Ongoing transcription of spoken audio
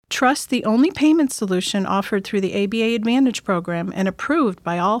Trust the only payment solution offered through the ABA Advantage program and approved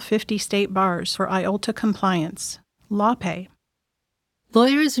by all 50 state bars for IOLTA compliance. LawPay.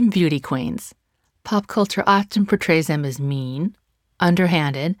 Lawyers and beauty queens. Pop culture often portrays them as mean,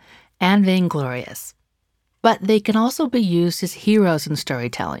 underhanded, and vainglorious. But they can also be used as heroes in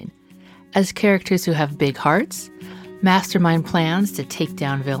storytelling, as characters who have big hearts, mastermind plans to take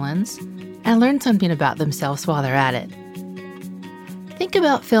down villains, and learn something about themselves while they're at it. Think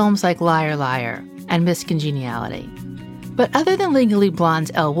about films like Liar Liar and Miss Congeniality. But other than Legally Blonde's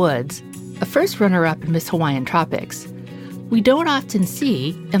Elle Woods, a first runner-up in Miss Hawaiian Tropics, we don't often see,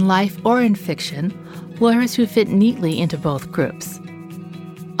 in life or in fiction, lawyers who fit neatly into both groups.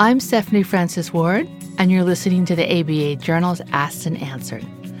 I'm Stephanie Francis Ward, and you're listening to the ABA Journal's Asked and Answered,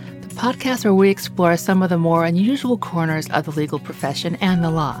 the podcast where we explore some of the more unusual corners of the legal profession and the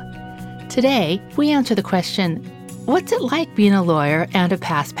law. Today, we answer the question, what's it like being a lawyer and a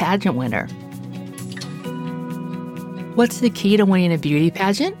past pageant winner? What's the key to winning a beauty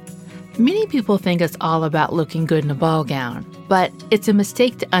pageant? Many people think it's all about looking good in a ball gown, but it's a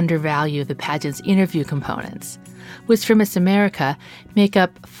mistake to undervalue the pageant's interview components, which for Miss America make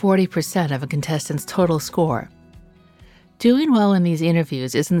up 40% of a contestant's total score. Doing well in these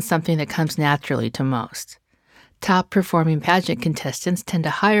interviews isn't something that comes naturally to most. Top-performing pageant contestants tend to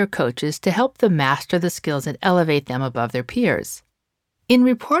hire coaches to help them master the skills that elevate them above their peers. In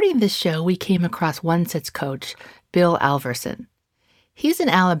reporting this show, we came across one such coach, Bill Alverson. He's an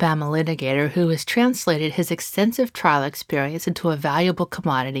Alabama litigator who has translated his extensive trial experience into a valuable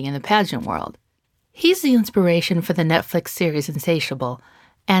commodity in the pageant world. He's the inspiration for the Netflix series Insatiable,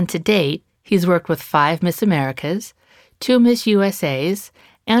 and to date, he's worked with 5 Miss Americas, 2 Miss USAs,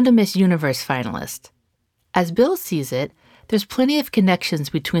 and a Miss Universe finalist. As Bill sees it, there's plenty of connections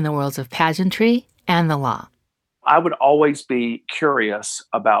between the worlds of pageantry and the law. I would always be curious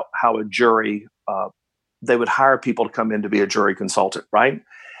about how a jury, they would hire people to come in to be a jury consultant, right?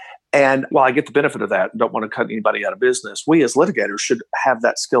 And while I get the benefit of that, don't want to cut anybody out of business, we as litigators should have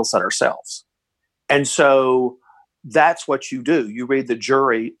that skill set ourselves. And so that's what you do. You read the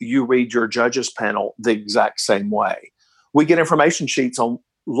jury, you read your judges panel the exact same way. We get information sheets on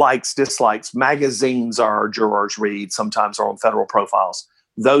likes, dislikes, magazines our jurors read, sometimes are on federal profiles,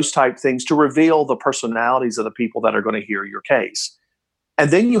 those type things to reveal the personalities of the people that are going to hear your case.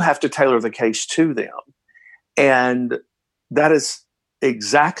 And then you have to tailor the case to them. And that is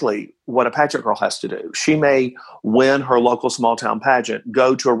exactly what a pageant girl has to do. She may win her local small town pageant,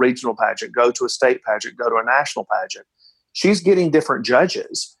 go to a regional pageant, go to a state pageant, go to a national pageant. She's getting different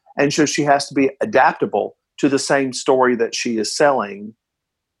judges. And so she has to be adaptable to the same story that she is selling.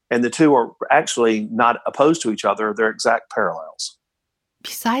 And the two are actually not opposed to each other. They're exact parallels.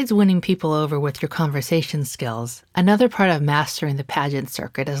 Besides winning people over with your conversation skills, another part of mastering the pageant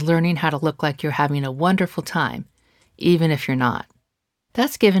circuit is learning how to look like you're having a wonderful time, even if you're not.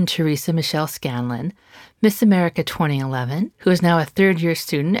 That's given Teresa Michelle Scanlon, Miss America 2011, who is now a third-year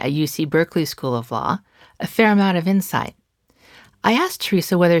student at UC Berkeley School of Law, a fair amount of insight. I asked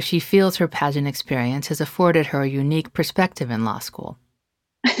Teresa whether she feels her pageant experience has afforded her a unique perspective in law school.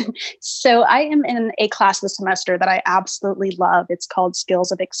 So I am in a class this semester that I absolutely love. It's called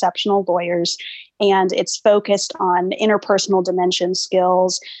Skills of Exceptional Lawyers, and it's focused on interpersonal dimension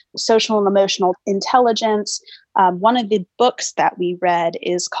skills, social and emotional intelligence. One of the books that we read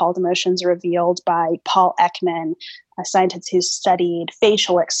is called Emotions Revealed by Paul Ekman, a scientist who's studied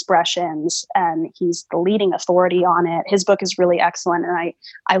facial expressions, and he's the leading authority on it. His book is really excellent, and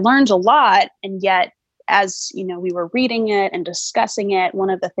I learned a lot, and yet as we were reading it and discussing it, one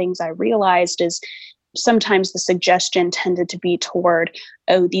of the things I realized is sometimes the suggestion tended to be toward,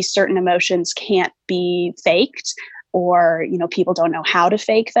 oh, these certain emotions can't be faked, or, people don't know how to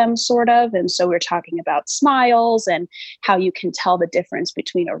fake them, sort of. And so we're talking about smiles and how you can tell the difference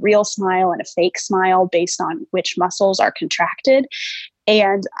between a real smile and a fake smile based on which muscles are contracted.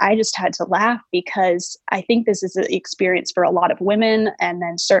 And I just had to laugh because I think this is an experience for a lot of women, and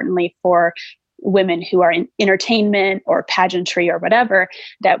then certainly for women who are in entertainment or pageantry or whatever,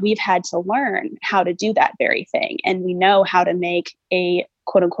 that we've had to learn how to do that very thing. And we know how to make a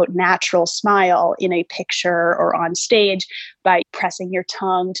quote unquote natural smile in a picture or on stage by pressing your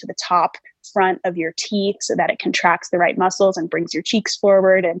tongue to the top front of your teeth so that it contracts the right muscles and brings your cheeks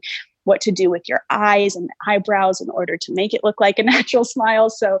forward, and what to do with your eyes and eyebrows in order to make it look like a natural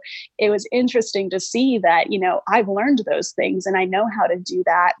smile. So it was interesting to see that, I've learned those things and I know how to do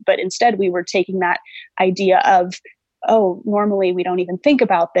that. But instead we were taking that idea of, oh, normally we don't even think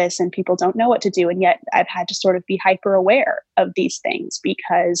about this and people don't know what to do. And yet I've had to sort of be hyper aware of these things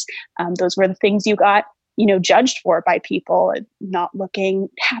because those were the things you got judged for by people, not looking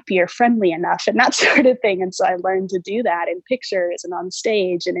happy or friendly enough and that sort of thing. And so I learned to do that in pictures and on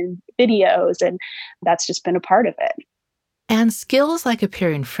stage and in videos. And that's just been a part of it. And skills like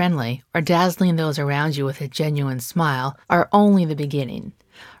appearing friendly or dazzling those around you with a genuine smile are only the beginning.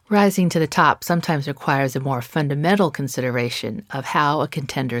 Rising to the top sometimes requires a more fundamental consideration of how a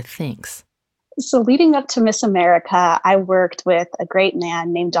contender thinks. So leading up to Miss America, I worked with a great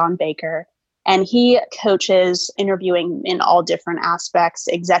man named Don Baker, and he coaches interviewing in all different aspects,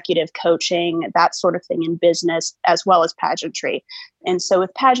 executive coaching, that sort of thing in business, as well as pageantry. And so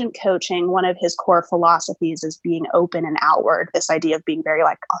with pageant coaching, one of his core philosophies is being open and outward, this idea of being very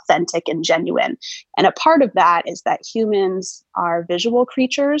authentic and genuine. And a part of that is that humans are visual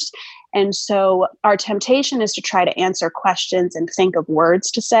creatures. And so our temptation is to try to answer questions and think of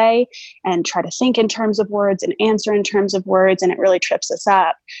words to say and try to think in terms of words and answer in terms of words. And it really trips us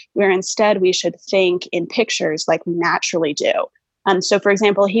up, where instead we should think in pictures like we naturally do. So for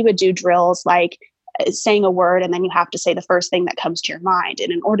example, he would do drills like saying a word and then you have to say the first thing that comes to your mind.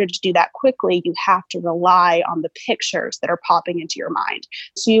 And in order to do that quickly, you have to rely on the pictures that are popping into your mind.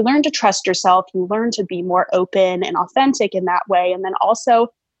 So you learn to trust yourself, you learn to be more open and authentic in that way. And then also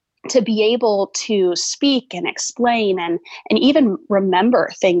to be able to speak and explain and even remember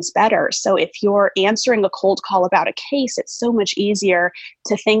things better. So if you're answering a cold call about a case, it's so much easier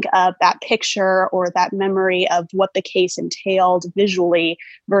to think of that picture or that memory of what the case entailed visually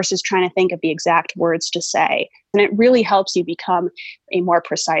versus trying to think of the exact words to say. And it really helps you become a more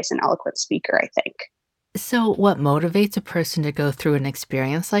precise and eloquent speaker, I think. So what motivates a person to go through an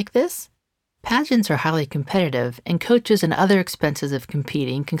experience like this? Pageants are highly competitive, and coaches and other expenses of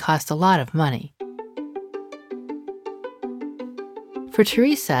competing can cost a lot of money. For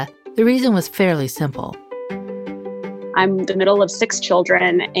Teresa, the reason was fairly simple. I'm the middle of 6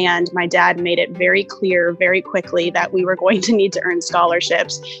 children, and my dad made it very clear very quickly that we were going to need to earn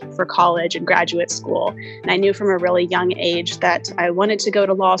scholarships for college and graduate school. And I knew from a really young age that I wanted to go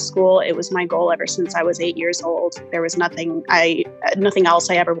to law school. It was my goal ever since I was 8 years old. There was nothing else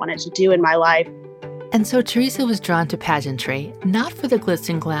I ever wanted to do in my life. And so Teresa was drawn to pageantry, not for the glitz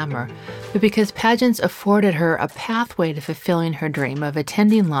and glamour, but because pageants afforded her a pathway to fulfilling her dream of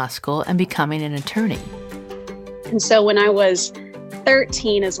attending law school and becoming an attorney. And so when I was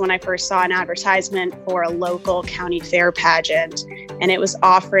 13 is when I first saw an advertisement for a local county fair pageant, and it was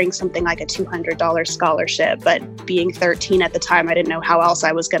offering something like a $200 scholarship. But being 13 at the time, I didn't know how else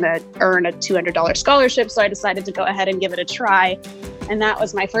I was going to earn a $200 scholarship, so I decided to go ahead and give it a try. And that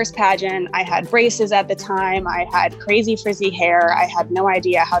was my first pageant. I had braces at the time. I had crazy frizzy hair. I had no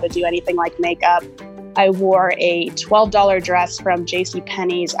idea how to do anything like makeup. I wore a $12 dress from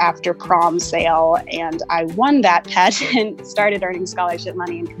JCPenney's after prom sale, and I won that pageant, started earning scholarship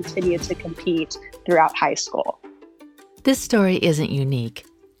money, and continued to compete throughout high school. This story isn't unique,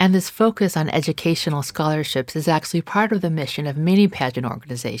 and this focus on educational scholarships is actually part of the mission of many pageant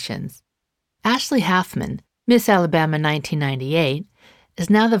organizations. Ashley Halfman, Miss Alabama 1998, is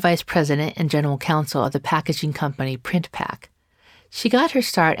now the Vice President and General Counsel of the packaging company PrintPack. She got her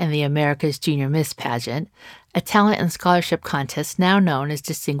start in the America's Junior Miss pageant, a talent and scholarship contest now known as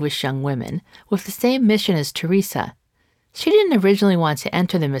Distinguished Young Women, with the same mission as Teresa. She didn't originally want to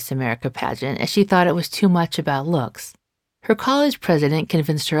enter the Miss America pageant as she thought it was too much about looks. Her college president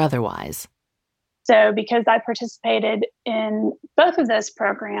convinced her otherwise. So because I participated in both of those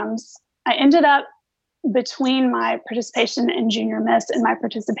programs, I ended up between my participation in Junior Miss and my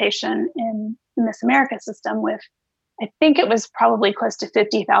participation in the Miss America system with, I think it was probably close to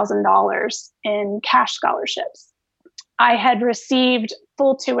 $50,000 in cash scholarships. I had received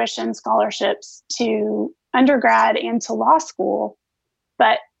full tuition scholarships to undergrad and to law school,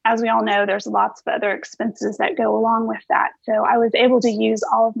 but as we all know, there's lots of other expenses that go along with that. So I was able to use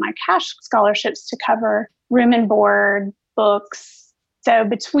all of my cash scholarships to cover room and board, books. So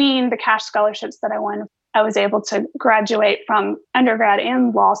between the cash scholarships that I won, I was able to graduate from undergrad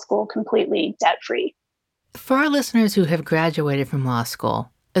and law school completely debt-free. For our listeners who have graduated from law school,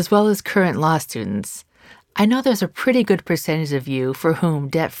 as well as current law students, I know there's a pretty good percentage of you for whom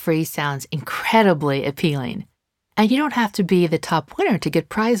debt-free sounds incredibly appealing. And you don't have to be the top winner to get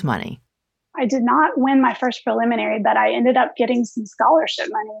prize money. I did not win my first preliminary, but I ended up getting some scholarship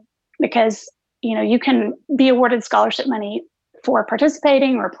money because, you can be awarded scholarship money for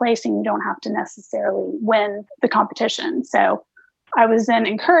participating or placing. You don't have to necessarily win the competition. So I was then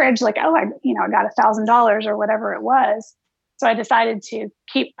encouraged, I got $1,000 or whatever it was. So I decided to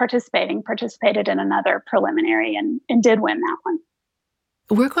keep participated in another preliminary and did win that one.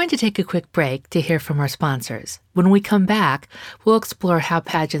 We're going to take a quick break to hear from our sponsors. When we come back, we'll explore how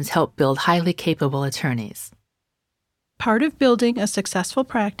pageants help build highly capable attorneys. Part of building a successful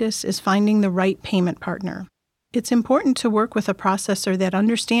practice is finding the right payment partner. It's important to work with a processor that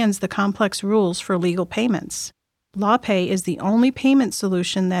understands the complex rules for legal payments. LawPay is the only payment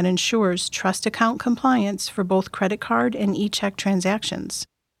solution that ensures trust account compliance for both credit card and e-check transactions.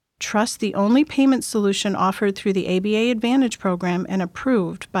 Trust the only payment solution offered through the ABA Advantage program and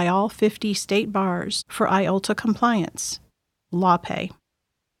approved by all 50 state bars for IOLTA compliance. LawPay.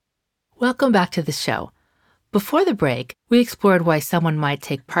 Welcome back to the show. Before the break, we explored why someone might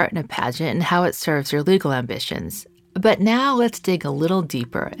take part in a pageant and how it serves their legal ambitions. But now let's dig a little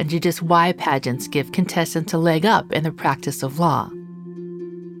deeper into just why pageants give contestants a leg up in the practice of law.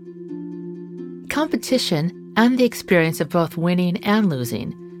 Competition and the experience of both winning and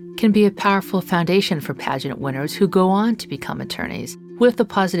losing can be a powerful foundation for pageant winners who go on to become attorneys, with the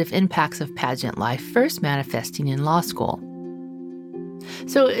positive impacts of pageant life first manifesting in law school.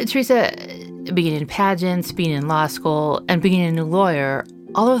 So, Teresa, being in pageants, being in law school, and being a new lawyer,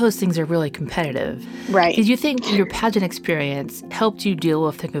 all of those things are really competitive. Right. Did you think your pageant experience helped you deal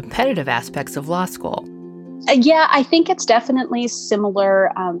with the competitive aspects of law school? Yeah, I think it's definitely similar.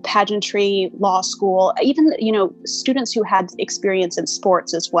 Pageantry, law school, even, students who had experience in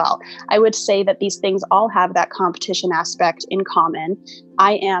sports as well. I would say that these things all have that competition aspect in common.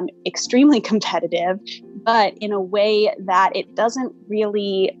 I am extremely competitive, but in a way that it doesn't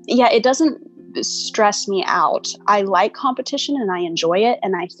stress me out. I like competition and I enjoy it.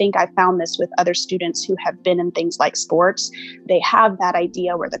 And I think I found this with other students who have been in things like sports. They have that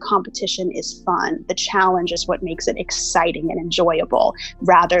idea where the competition is fun. The challenge is what makes it exciting and enjoyable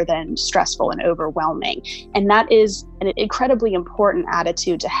rather than stressful and overwhelming. And that is an incredibly important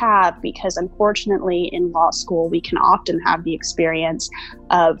attitude to have, because unfortunately in law school, we can often have the experience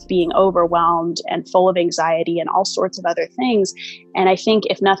of being overwhelmed and full of anxiety and all sorts of other things. And I think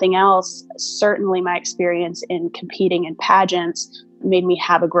if nothing else, certainly my experience in competing in pageants made me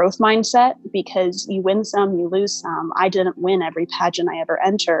have a growth mindset, because you win some, you lose some. I didn't win every pageant I ever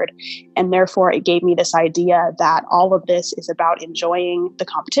entered. And therefore, it gave me this idea that all of this is about enjoying the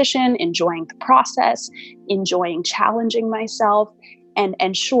competition, enjoying the process, enjoying challenging myself.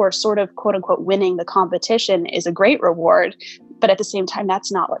 And sure, sort of quote unquote winning the competition is a great reward. But at the same time,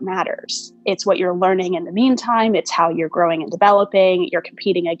 that's not what matters. It's what you're learning in the meantime. It's how you're growing and developing. You're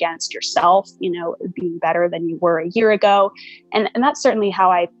competing against yourself, being better than you were a year ago. And that's certainly how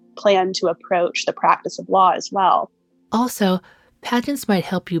I plan to approach the practice of law as well. Also, pageants might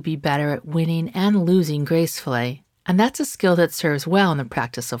help you be better at winning and losing gracefully. And that's a skill that serves well in the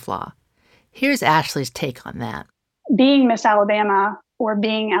practice of law. Here's Ashley's take on that. Being Miss Alabama or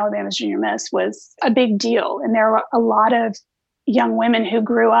being Alabama's Junior Miss was a big deal. And there were a lot of young women who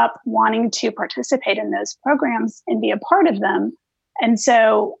grew up wanting to participate in those programs and be a part of them. And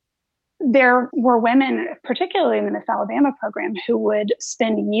so there were women, particularly in the Miss Alabama program, who would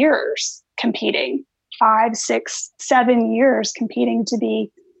spend years competing, 5, 6, 7 years competing to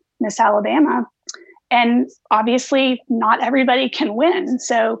be Miss Alabama. And obviously not everybody can win.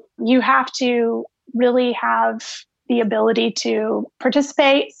 So you have to really have the ability to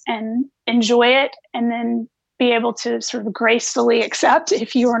participate and enjoy it, and then be able to sort of gracefully accept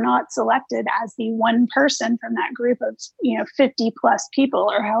if you are not selected as the one person from that group of 50 plus people,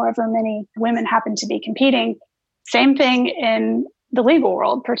 or however many women happen to be competing. Same thing in the legal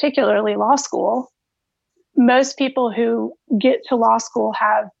world, particularly law school. Most people who get to law school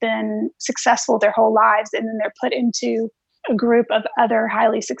have been successful their whole lives, and then they're put into a group of other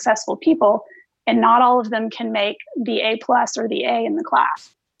highly successful people, and not all of them can make the A+ or the A in the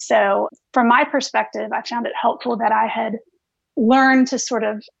class. So from my perspective, I found it helpful that I had learned to sort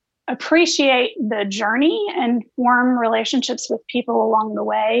of appreciate the journey and form relationships with people along the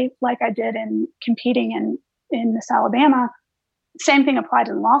way, like I did in competing in Miss Alabama. Same thing applied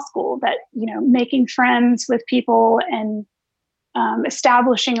in law school, that, making friends with people and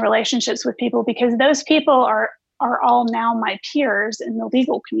establishing relationships with people, because those people are all now my peers in the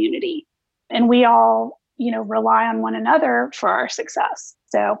legal community. And we all, rely on one another for our success.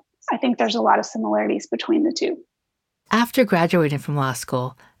 So I think there's a lot of similarities between the two. After graduating from law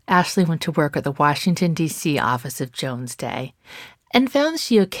school, Ashley went to work at the Washington, D.C. office of Jones Day and found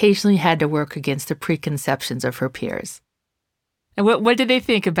she occasionally had to work against the preconceptions of her peers. And what did they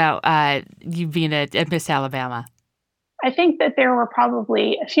think about you being at Miss Alabama? I think that there were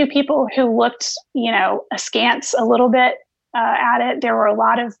probably a few people who looked, askance a little bit at it. There were a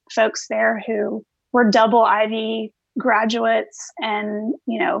lot of folks there who were double Ivy graduates and,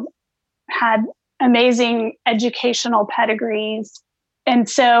 had amazing educational pedigrees. And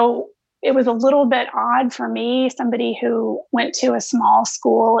so it was a little bit odd for me, somebody who went to a small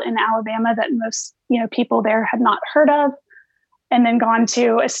school in Alabama that most, people there had not heard of, and then gone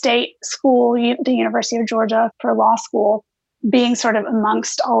to a state school, the University of Georgia, for law school, being sort of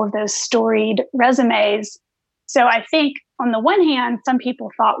amongst all of those storied resumes. So I think on the one hand, some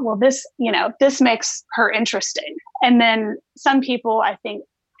people thought, well, this makes her interesting. And then some people, I think,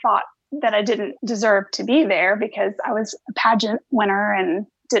 thought that I didn't deserve to be there because I was a pageant winner and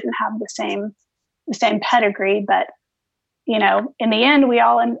didn't have the same pedigree. But, in the end, we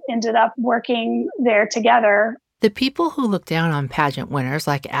all ended up working there together. The people who look down on pageant winners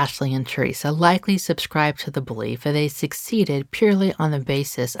like Ashley and Teresa likely subscribe to the belief that they succeeded purely on the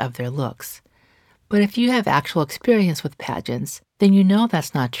basis of their looks. But if you have actual experience with pageants, then you know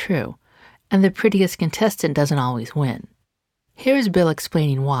that's not true, and the prettiest contestant doesn't always win. Here's Bill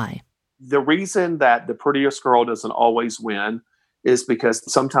explaining why. The reason that the prettiest girl doesn't always win is because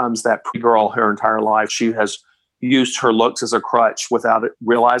sometimes that pretty girl, her entire life, she has used her looks as a crutch without it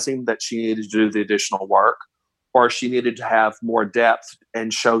realizing that she needed to do the additional work, or she needed to have more depth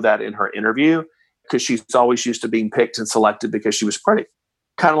and show that in her interview because she's always used to being picked and selected because she was pretty.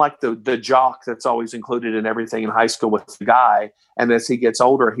 Kind of like the jock that's always included in everything in high school with the guy. And as he gets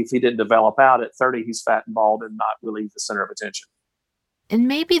older, if he didn't develop out at 30, he's fat and bald and not really the center of attention. And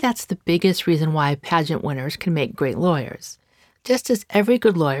maybe that's the biggest reason why pageant winners can make great lawyers. Just as every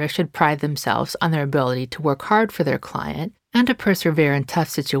good lawyer should pride themselves on their ability to work hard for their client and to persevere in tough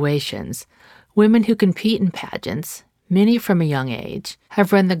situations, women who compete in pageants, many from a young age,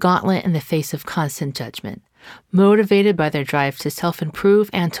 have run the gauntlet in the face of constant judgment, motivated by their drive to self-improve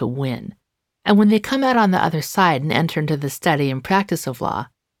and to win. And when they come out on the other side and enter into the study and practice of law,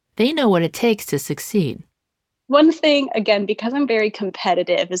 they know what it takes to succeed. One thing, again, because I'm very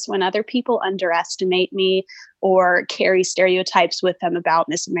competitive, is when other people underestimate me or carry stereotypes with them about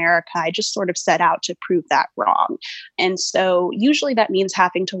Miss America, I just sort of set out to prove that wrong. And so usually that means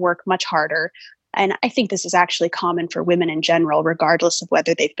having to work much harder. And I think this is actually common for women in general, regardless of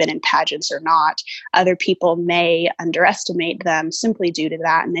whether they've been in pageants or not. Other people may underestimate them simply due to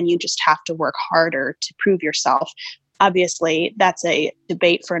that. And then you just have to work harder to prove yourself. Obviously, that's a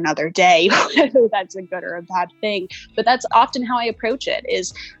debate for another day, whether that's a good or a bad thing. But that's often how I approach it,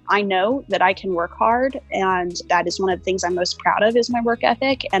 is I know that I can work hard. And that is one of the things I'm most proud of, is my work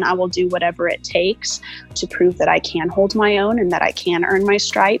ethic. And I will do whatever it takes to prove that I can hold my own and that I can earn my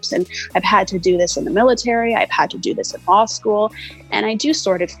stripes. And I've had to do this in the military. I've had to do this in law school. And I do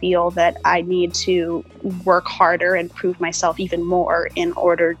sort of feel that I need to work harder and prove myself even more in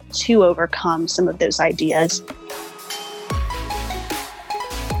order to overcome some of those ideas.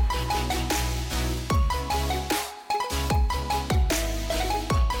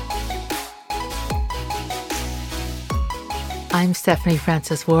 I'm Stephanie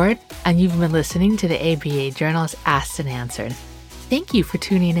Francis Ward, and you've been listening to the ABA Journal's Asked and Answered. Thank you for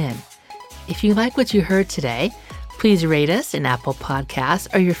tuning in. If you like what you heard today, please rate us in Apple Podcasts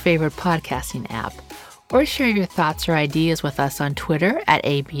or your favorite podcasting app, or share your thoughts or ideas with us on Twitter at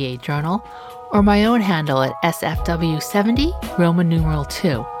ABA Journal, or my own handle at SFW70, Roman numeral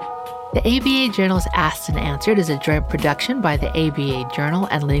 2. The ABA Journal's Asked and Answered is a joint production by the ABA Journal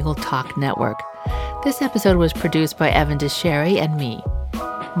and Legal Talk Network. This episode was produced by Evan DeSherry and me.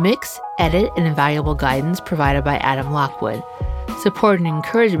 Mix, edit, and invaluable guidance provided by Adam Lockwood. Support and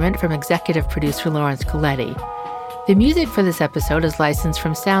encouragement from executive producer Lawrence Coletti. The music for this episode is licensed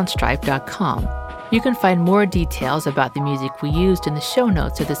from Soundstripe.com. You can find more details about the music we used in the show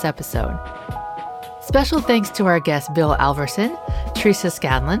notes of this episode. Special thanks to our guests Bill Alverson, Teresa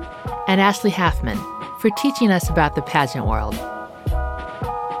Scanlon, and Ashley Halfman for teaching us about the pageant world.